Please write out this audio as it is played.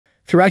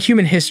Throughout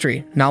human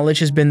history, knowledge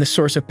has been the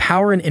source of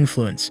power and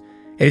influence.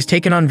 It has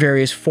taken on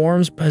various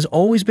forms, but has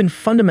always been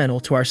fundamental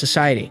to our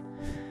society.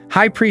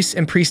 High priests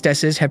and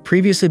priestesses had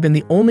previously been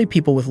the only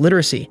people with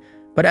literacy,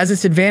 but as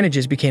its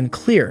advantages became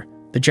clear,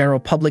 the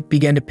general public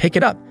began to pick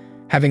it up,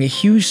 having a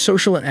huge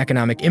social and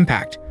economic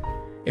impact.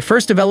 It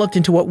first developed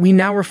into what we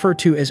now refer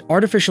to as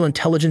artificial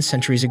intelligence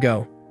centuries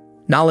ago.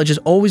 Knowledge has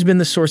always been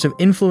the source of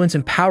influence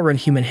and power in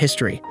human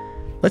history.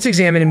 Let's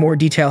examine in more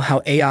detail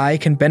how AI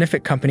can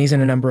benefit companies in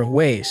a number of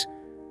ways.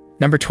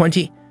 Number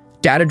 20,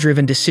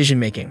 data-driven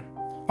decision-making.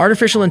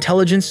 Artificial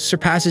intelligence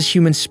surpasses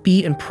human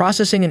speed in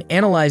processing and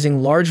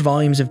analyzing large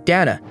volumes of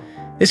data.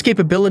 This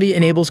capability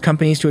enables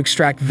companies to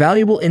extract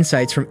valuable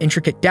insights from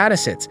intricate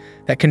datasets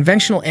that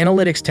conventional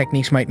analytics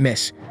techniques might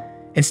miss.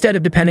 Instead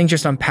of depending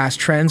just on past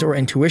trends or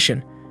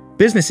intuition,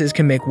 businesses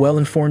can make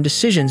well-informed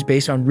decisions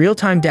based on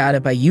real-time data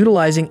by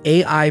utilizing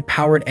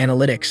AI-powered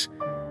analytics.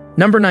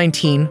 Number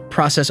 19,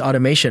 process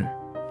automation.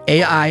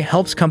 AI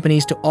helps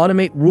companies to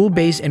automate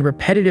rule-based and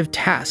repetitive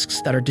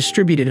tasks that are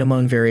distributed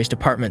among various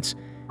departments.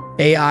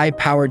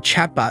 AI-powered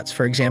chatbots,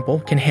 for example,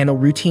 can handle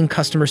routine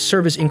customer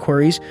service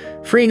inquiries,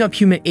 freeing up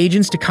human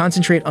agents to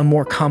concentrate on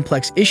more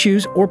complex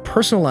issues or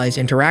personalized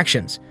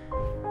interactions.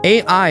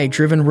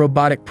 AI-driven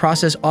robotic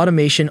process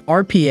automation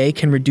 (RPA)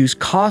 can reduce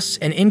costs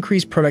and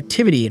increase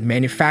productivity in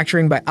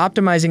manufacturing by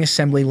optimizing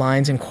assembly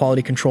lines and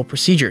quality control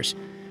procedures.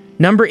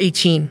 Number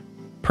 18,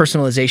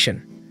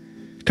 personalization.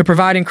 To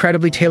provide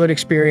incredibly tailored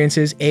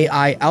experiences,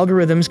 AI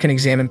algorithms can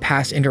examine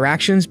past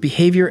interactions,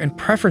 behavior, and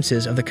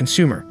preferences of the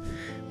consumer.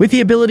 With the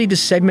ability to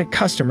segment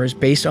customers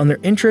based on their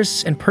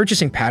interests and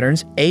purchasing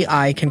patterns,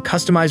 AI can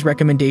customize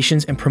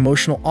recommendations and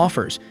promotional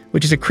offers,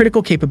 which is a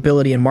critical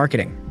capability in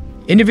marketing.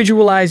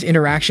 Individualized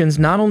interactions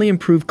not only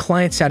improve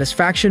client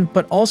satisfaction,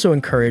 but also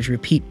encourage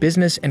repeat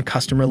business and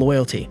customer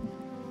loyalty.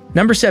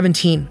 Number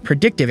 17,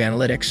 predictive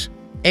analytics.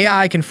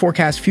 AI can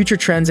forecast future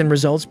trends and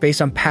results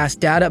based on past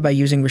data by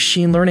using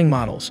machine learning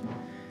models.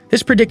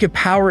 This predictive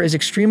power is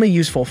extremely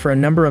useful for a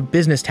number of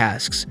business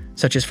tasks,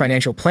 such as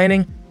financial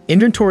planning,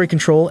 inventory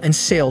control, and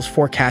sales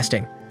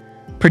forecasting.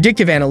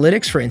 Predictive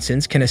analytics, for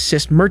instance, can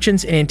assist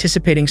merchants in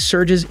anticipating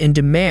surges in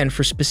demand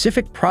for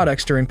specific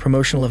products during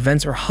promotional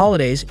events or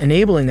holidays,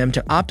 enabling them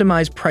to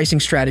optimize pricing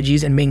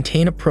strategies and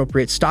maintain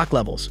appropriate stock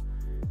levels.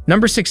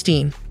 Number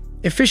 16,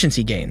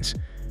 efficiency gains.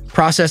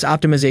 Process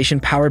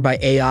optimization powered by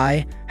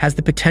AI has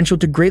the potential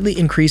to greatly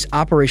increase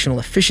operational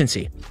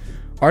efficiency.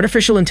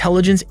 Artificial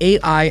intelligence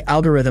AI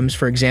algorithms,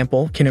 for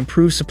example, can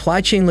improve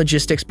supply chain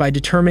logistics by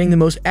determining the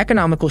most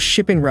economical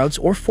shipping routes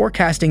or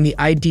forecasting the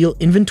ideal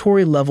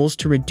inventory levels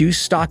to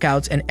reduce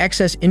stockouts and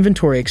excess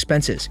inventory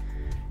expenses.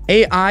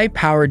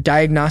 AI-powered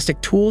diagnostic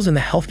tools in the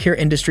healthcare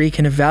industry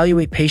can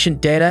evaluate patient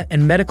data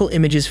and medical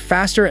images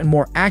faster and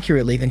more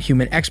accurately than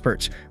human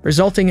experts,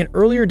 resulting in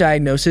earlier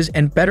diagnosis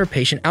and better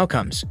patient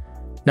outcomes.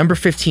 Number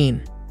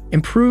 15,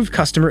 improved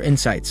customer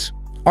insights.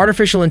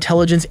 Artificial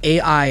intelligence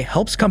AI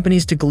helps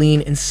companies to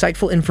glean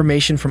insightful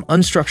information from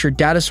unstructured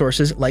data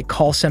sources like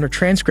call center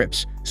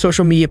transcripts,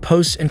 social media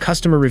posts, and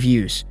customer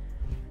reviews.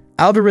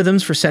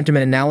 Algorithms for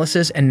sentiment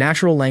analysis and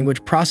natural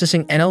language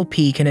processing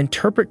 (NLP) can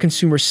interpret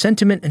consumer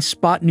sentiment and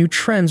spot new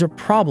trends or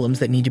problems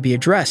that need to be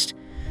addressed.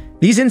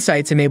 These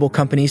insights enable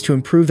companies to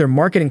improve their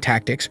marketing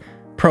tactics,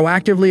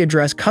 proactively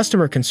address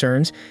customer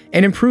concerns,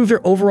 and improve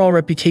their overall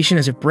reputation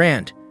as a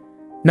brand.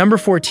 Number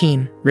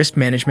 14, risk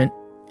management.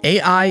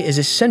 AI is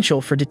essential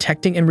for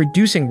detecting and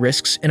reducing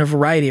risks in a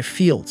variety of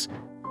fields.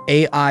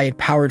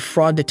 AI-powered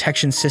fraud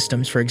detection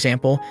systems, for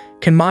example,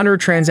 can monitor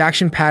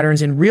transaction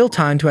patterns in real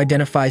time to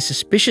identify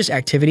suspicious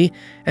activity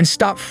and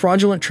stop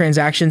fraudulent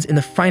transactions in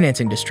the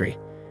finance industry.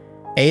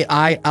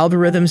 AI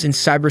algorithms in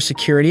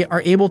cybersecurity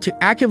are able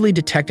to actively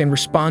detect and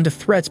respond to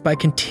threats by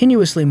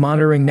continuously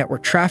monitoring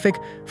network traffic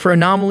for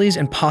anomalies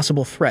and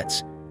possible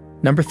threats.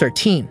 Number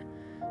 13,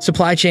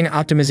 supply chain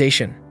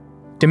optimization.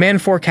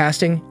 Demand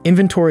forecasting,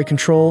 inventory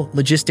control,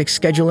 logistics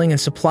scheduling, and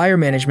supplier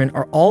management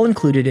are all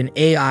included in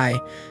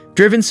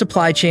AI-driven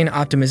supply chain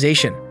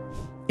optimization.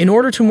 In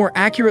order to more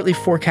accurately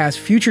forecast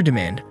future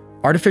demand,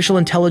 artificial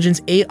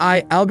intelligence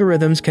AI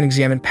algorithms can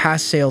examine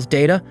past sales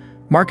data,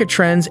 market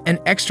trends, and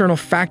external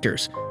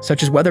factors,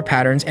 such as weather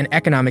patterns and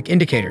economic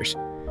indicators.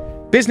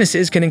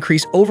 Businesses can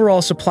increase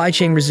overall supply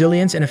chain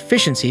resilience and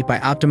efficiency by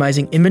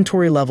optimizing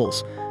inventory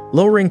levels,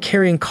 lowering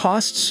carrying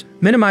costs,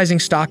 minimizing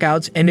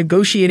stockouts, and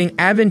negotiating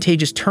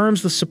advantageous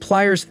terms with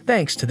suppliers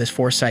thanks to this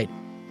foresight.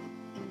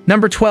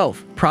 Number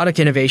 12, product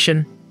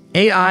innovation.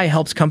 AI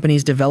helps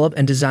companies develop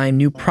and design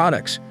new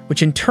products,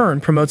 which in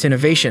turn promotes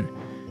innovation.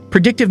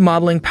 Predictive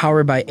modeling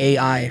powered by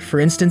AI, for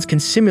instance,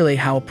 can simulate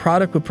how a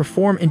product would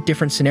perform in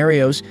different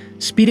scenarios,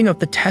 speeding up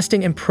the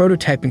testing and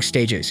prototyping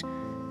stages.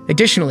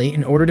 Additionally,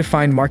 in order to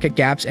find market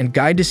gaps and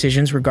guide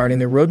decisions regarding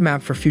the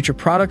roadmap for future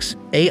products,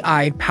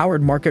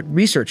 AI-powered market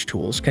research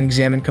tools can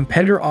examine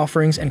competitor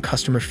offerings and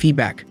customer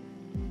feedback.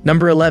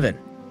 Number 11,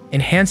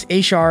 enhance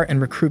HR and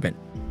recruitment.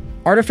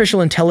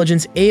 Artificial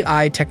intelligence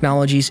AI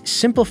technologies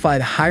simplify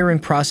the hiring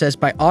process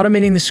by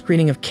automating the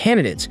screening of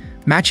candidates,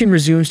 matching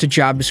resumes to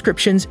job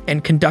descriptions,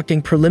 and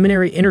conducting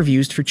preliminary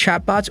interviews through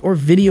chatbots or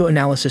video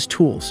analysis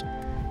tools.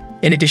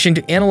 In addition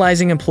to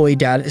analyzing employee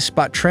data to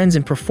spot trends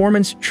in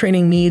performance,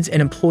 training needs,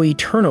 and employee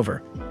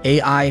turnover,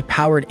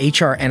 AI-powered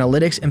HR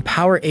analytics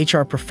empower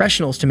HR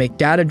professionals to make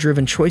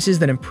data-driven choices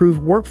that improve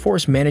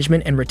workforce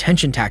management and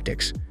retention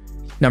tactics.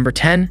 Number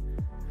 10.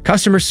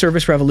 Customer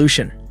service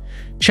revolution.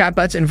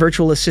 Chatbots and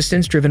virtual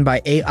assistants driven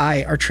by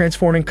AI are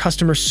transforming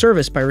customer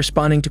service by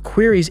responding to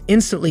queries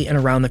instantly and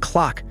around the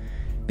clock.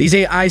 These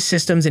AI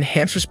systems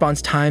enhance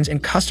response times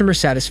and customer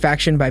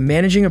satisfaction by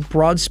managing a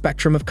broad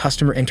spectrum of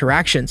customer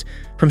interactions,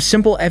 from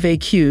simple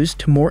FAQs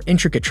to more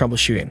intricate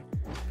troubleshooting.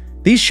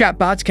 These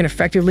chatbots can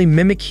effectively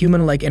mimic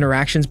human-like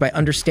interactions by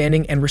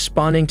understanding and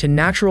responding to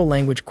natural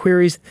language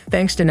queries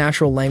thanks to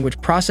natural language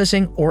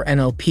processing, or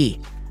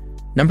NLP.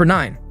 Number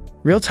 9.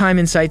 Real-time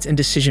insights and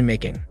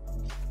decision-making.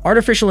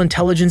 Artificial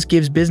intelligence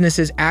gives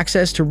businesses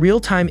access to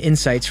real-time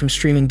insights from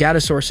streaming data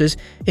sources,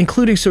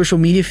 including social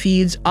media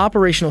feeds,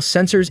 operational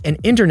sensors, and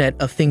Internet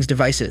of Things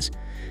devices.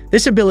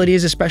 This ability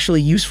is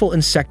especially useful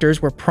in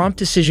sectors where prompt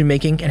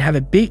decision-making can have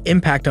a big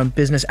impact on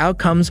business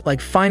outcomes,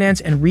 like finance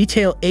and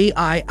retail.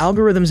 AI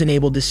algorithms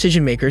enable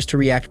decision-makers to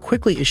react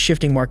quickly to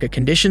shifting market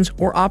conditions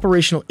or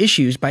operational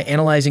issues by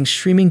analyzing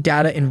streaming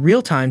data in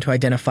real time to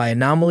identify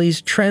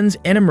anomalies, trends,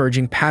 and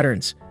emerging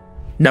patterns.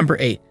 Number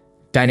 8.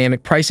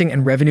 Dynamic pricing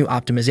and revenue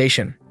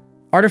optimization.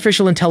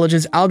 Artificial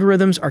intelligence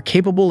algorithms are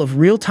capable of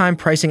real-time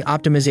pricing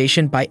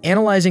optimization by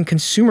analyzing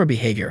consumer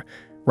behavior,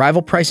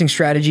 rival pricing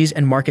strategies,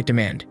 and market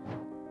demand.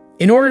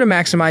 In order to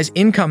maximize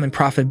income and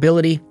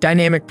profitability,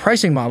 dynamic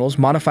pricing models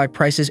modify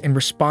prices in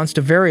response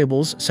to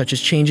variables such as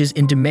changes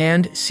in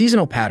demand,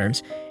 seasonal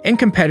patterns, and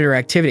competitor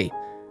activity.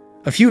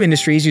 A few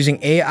industries using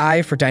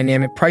AI for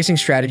dynamic pricing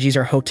strategies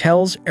are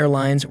hotels,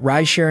 airlines,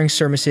 ride-sharing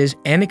services,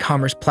 and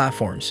e-commerce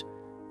platforms.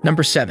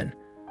 Number 7.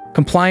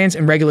 Compliance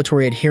and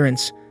regulatory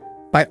adherence.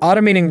 By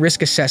automating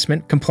risk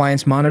assessment,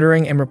 compliance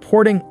monitoring, and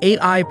reporting,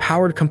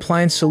 AI-powered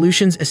compliance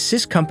solutions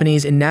assist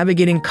companies in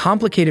navigating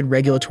complicated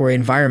regulatory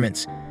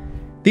environments.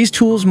 These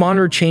tools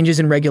monitor changes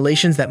in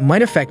regulations that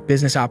might affect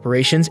business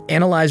operations,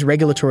 analyze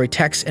regulatory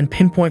texts, and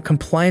pinpoint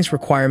compliance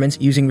requirements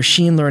using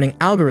machine learning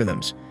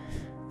algorithms.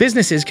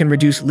 Businesses can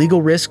reduce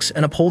legal risks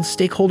and uphold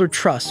stakeholder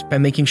trust by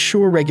making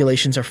sure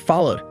regulations are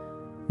followed.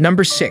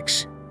 Number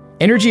 6.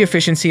 Energy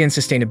efficiency and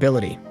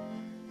sustainability.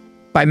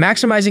 By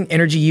maximizing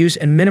energy use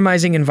and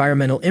minimizing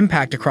environmental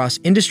impact across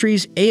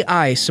industries,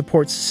 AI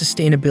supports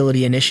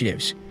sustainability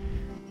initiatives.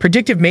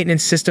 Predictive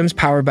maintenance systems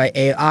powered by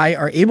AI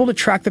are able to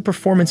track the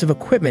performance of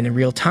equipment in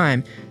real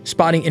time,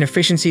 spotting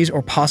inefficiencies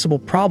or possible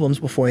problems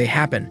before they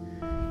happen.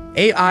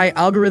 AI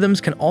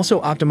algorithms can also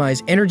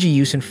optimize energy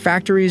use in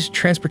factories,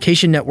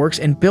 transportation networks,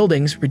 and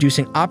buildings,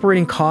 reducing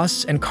operating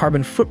costs and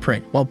carbon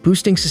footprint while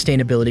boosting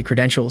sustainability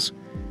credentials.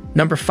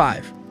 Number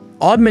 5.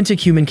 Augmented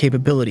human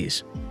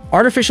capabilities.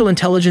 Artificial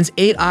intelligence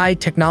AI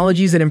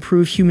technologies that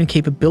improve human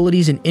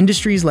capabilities in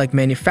industries like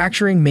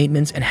manufacturing,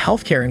 maintenance, and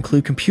healthcare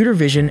include computer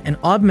vision and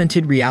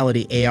augmented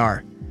reality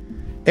 (AR).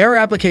 AR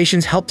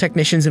applications help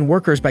technicians and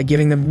workers by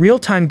giving them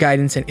real-time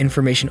guidance and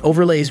information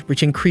overlays,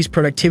 which increase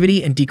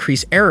productivity and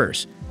decrease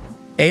errors.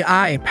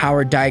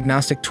 AI-powered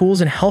diagnostic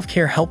tools in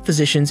healthcare help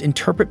physicians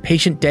interpret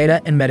patient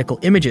data and medical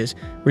images,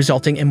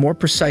 resulting in more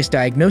precise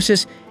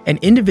diagnosis and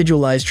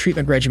individualized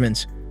treatment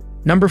regimens.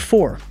 Number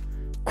 4.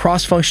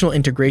 Cross-functional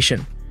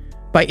integration.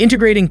 By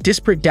integrating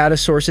disparate data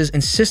sources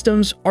and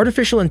systems,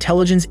 artificial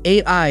intelligence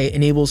AI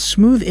enables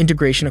smooth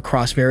integration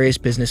across various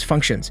business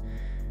functions.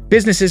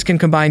 Businesses can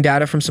combine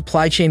data from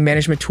supply chain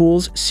management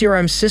tools,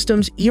 CRM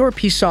systems,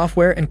 ERP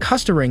software, and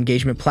customer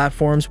engagement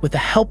platforms with the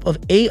help of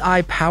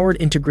AI-powered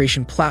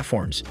integration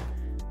platforms.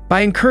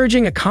 By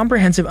encouraging a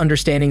comprehensive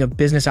understanding of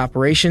business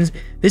operations,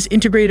 this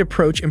integrated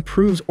approach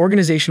improves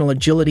organizational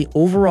agility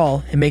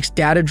overall and makes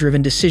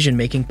data-driven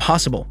decision-making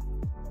possible.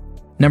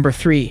 Number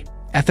 3.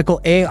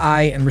 Ethical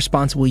AI and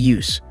responsible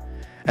use.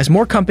 As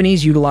more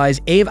companies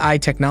utilize AI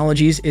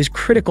technologies, it is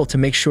critical to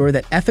make sure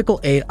that ethical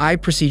AI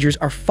procedures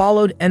are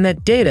followed and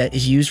that data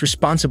is used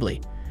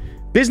responsibly.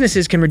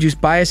 Businesses can reduce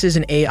biases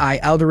in AI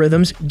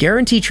algorithms,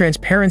 guarantee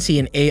transparency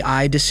in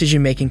AI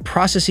decision-making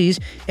processes,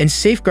 and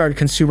safeguard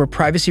consumer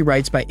privacy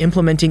rights by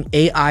implementing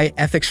AI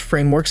ethics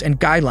frameworks and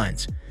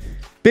guidelines.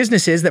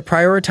 Businesses that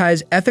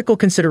prioritize ethical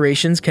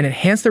considerations can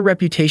enhance their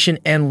reputation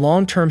and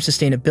long-term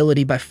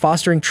sustainability by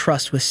fostering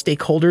trust with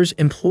stakeholders,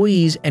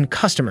 employees, and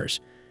customers.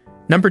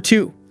 Number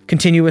 2.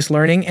 Continuous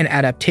learning and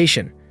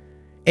adaptation.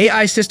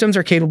 AI systems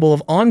are capable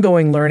of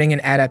ongoing learning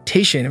and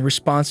adaptation in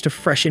response to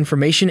fresh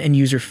information and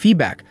user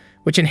feedback,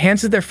 which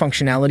enhances their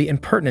functionality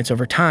and pertinence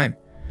over time.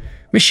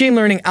 Machine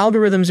learning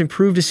algorithms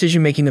improve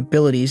decision-making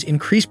abilities,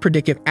 increase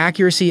predictive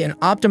accuracy, and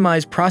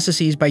optimize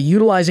processes by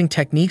utilizing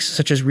techniques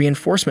such as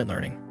reinforcement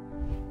learning.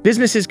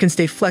 Businesses can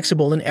stay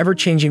flexible in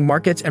ever-changing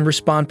markets and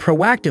respond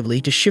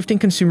proactively to shifting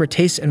consumer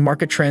tastes and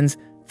market trends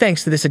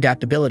thanks to this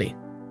adaptability.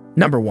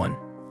 Number 1.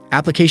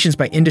 Applications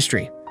by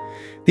industry.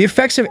 The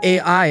effects of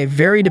AI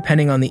vary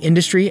depending on the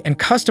industry, and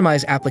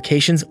customized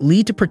applications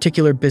lead to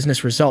particular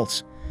business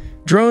results.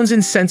 Drones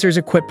and sensors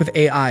equipped with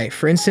AI,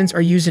 for instance,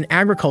 are used in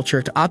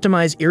agriculture to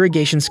optimize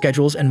irrigation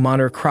schedules and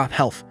monitor crop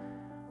health.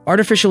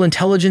 Artificial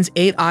intelligence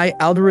AI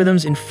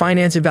algorithms in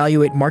finance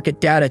evaluate market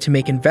data to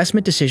make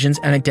investment decisions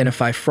and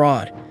identify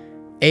fraud.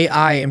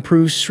 AI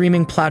improves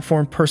streaming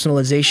platform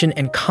personalization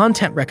and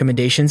content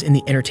recommendations in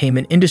the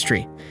entertainment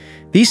industry.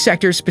 These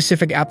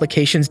sector-specific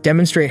applications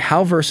demonstrate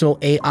how versatile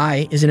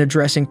AI is in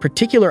addressing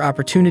particular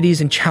opportunities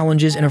and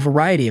challenges in a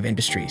variety of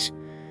industries.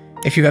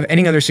 If you have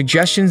any other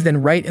suggestions,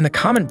 then write in the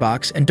comment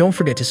box and don't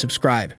forget to subscribe.